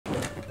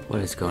What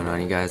is going on,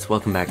 you guys?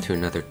 Welcome back to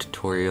another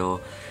tutorial.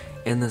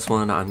 In this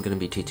one, I'm going to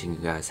be teaching you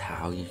guys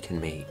how you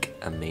can make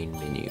a main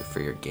menu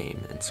for your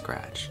game in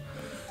Scratch.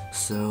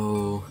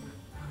 So,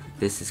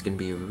 this is going to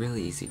be a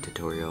really easy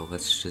tutorial.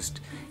 Let's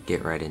just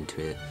get right into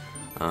it.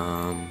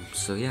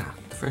 So yeah,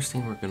 the first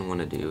thing we're going to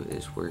want to do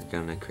is we're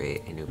going to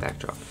create a new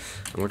backdrop.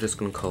 And we're just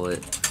going to call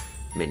it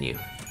menu.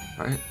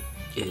 Alright?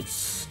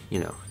 It's,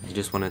 you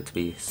just want it to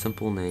be a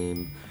simple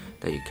name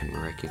that you can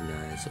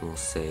recognize, and we'll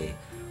say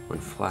when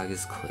flag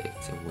is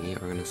clicked, and we are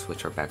going to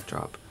switch our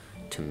backdrop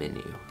to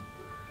menu.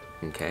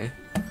 Okay,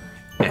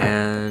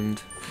 and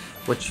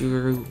what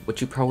you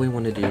probably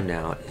want to do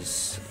now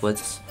is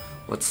let's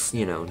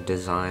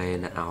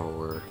design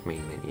our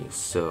main menu.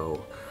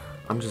 So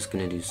I'm just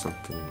gonna do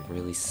something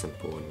really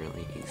simple and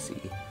really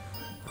easy.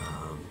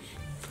 I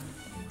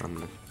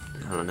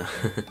don't know.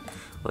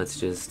 Let's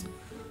just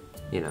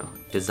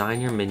design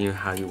your menu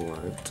how you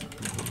want.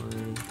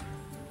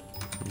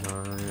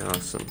 My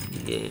awesome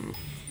game.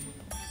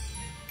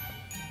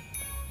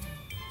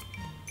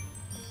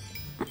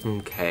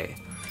 Okay,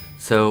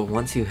 so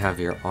once you have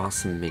your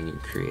awesome menu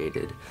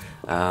created,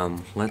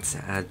 let's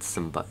add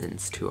some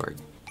buttons to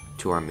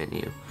our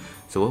menu.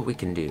 So what we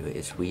can do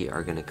is we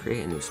are going to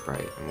create a new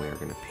sprite, and we are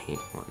going to paint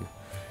one.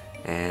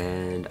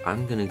 And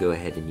I'm going to go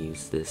ahead and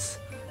use this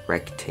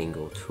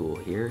rectangle tool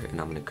here,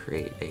 and I'm going to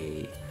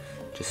create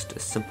just a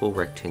simple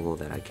rectangle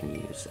that I can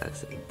use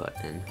as a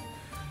button.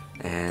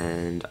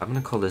 And I'm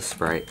going to call this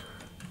sprite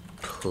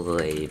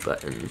play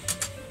button.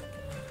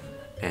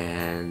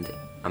 And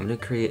I'm going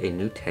to create a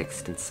new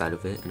text inside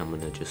of it, and I'm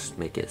going to just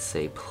make it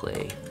say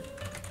play.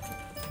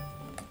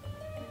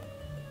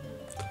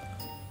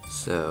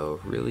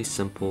 So, really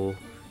simple.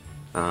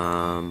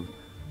 Now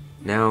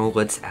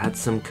let's add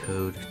some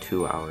code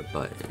to our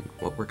button.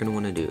 What we're going to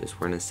want to do is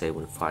we're going to say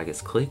when flag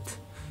is clicked,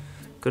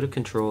 go to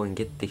control and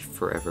get the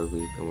forever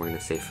loop, and we're going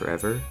to say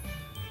forever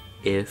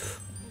if,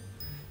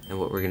 and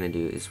what we're going to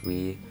do is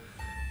we're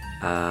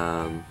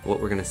going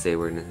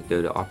to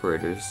go to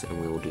operators, and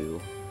we will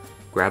do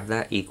grab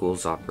that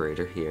equals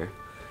operator here.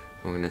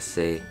 We're going to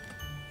say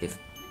if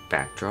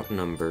backdrop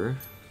number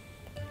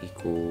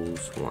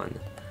equals 1.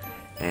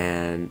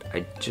 And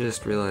I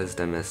just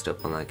realized I messed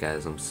up on that,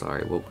 guys. I'm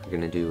sorry. What we're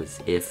going to do is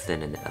if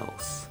then an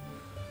else.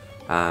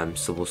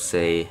 So we'll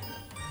say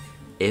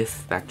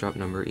if backdrop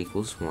number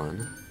equals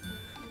 1.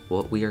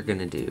 What we are going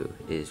to do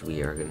is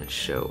we are going to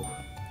show.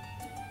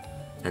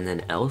 And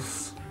then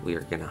else we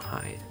are going to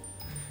hide.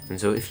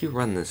 And so if you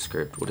run this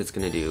script, what it's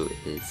going to do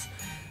is,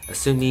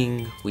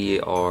 assuming we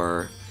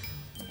are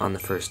on the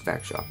first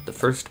backdrop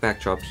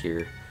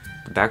here,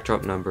 the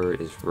backdrop number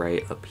is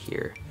right up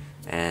here,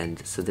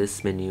 and so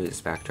this menu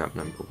is backdrop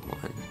number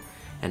 1.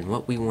 And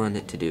what we want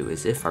it to do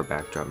is if our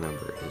backdrop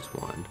number is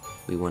 1,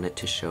 we want it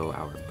to show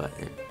our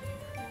button.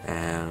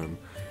 And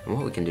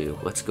what we can do,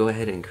 let's go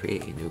ahead and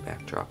create a new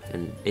backdrop.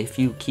 And if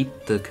you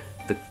keep the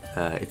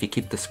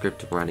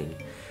script running,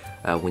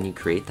 when you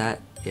create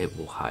that, it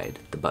will hide.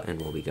 The button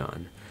will be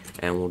gone.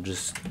 And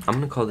I'm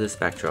gonna call this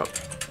backdrop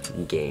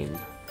game.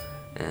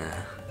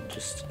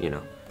 Just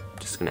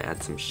gonna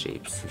add some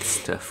shapes and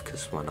stuff,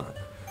 because why not?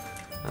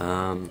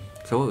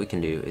 So what we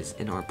can do is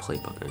in our play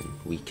button,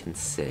 we can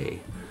say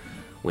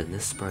when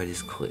this sprite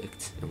is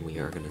clicked, and we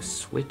are gonna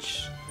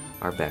switch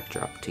our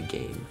backdrop to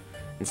game.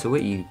 And so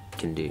what you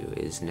can do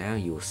is now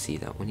you will see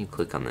that when you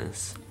click on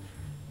this,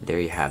 there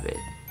you have it.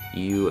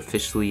 You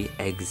officially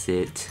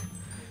exit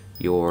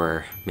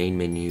your main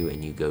menu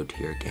and you go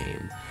to your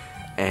game.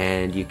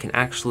 And you can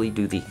actually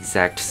do the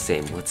exact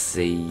same. Let's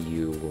say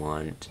you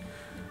want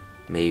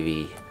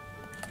maybe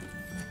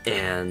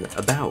an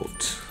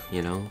about,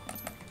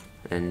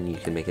 and you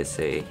can make it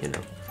say,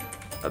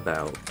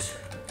 about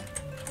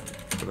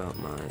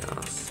my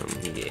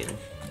awesome game.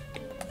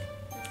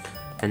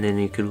 And then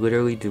you could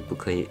literally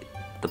duplicate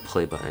the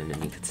play button,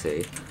 and you could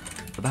say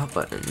about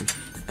button,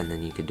 and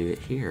then you could do it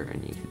here,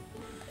 and you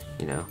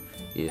could,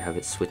 you have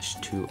it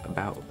switched to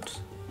about,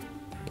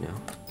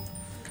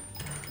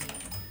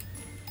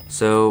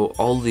 So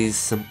all these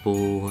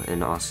simple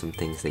and awesome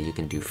things that you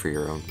can do for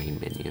your own main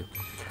menu.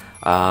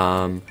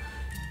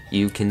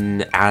 You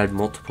can add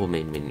multiple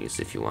main menus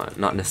if you want.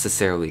 Not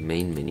necessarily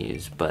main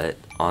menus, but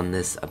on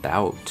this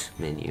about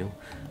menu,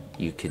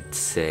 you could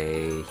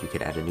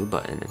add a new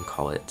button and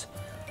call it,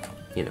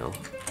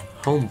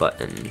 home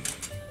button.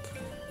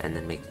 And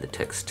then make the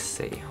text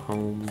say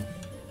home.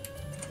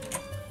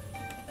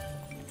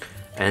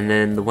 And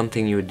then the one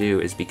thing you would do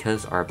is,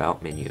 because our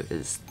about menu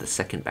is the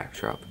second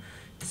backdrop,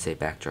 say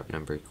backdrop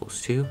number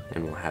equals 2,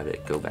 and we'll have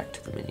it go back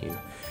to the menu.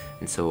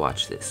 And so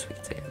watch this, we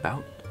can say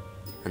about,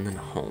 and then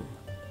home,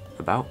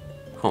 about,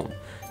 home,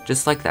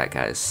 just like that,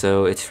 guys.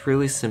 So it's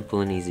really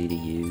simple and easy to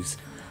use.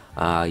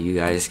 You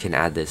guys can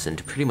add this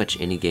into pretty much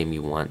any game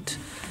you want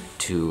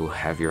to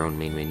have your own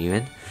main menu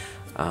in.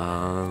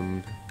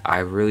 I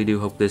really do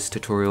hope this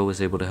tutorial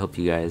was able to help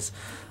you guys.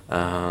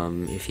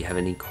 If you have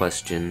any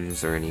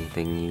questions or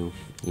anything you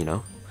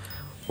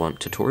want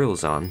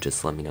tutorials on,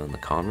 just let me know in the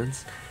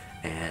comments.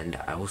 And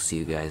I will see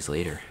you guys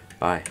later.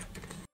 Bye.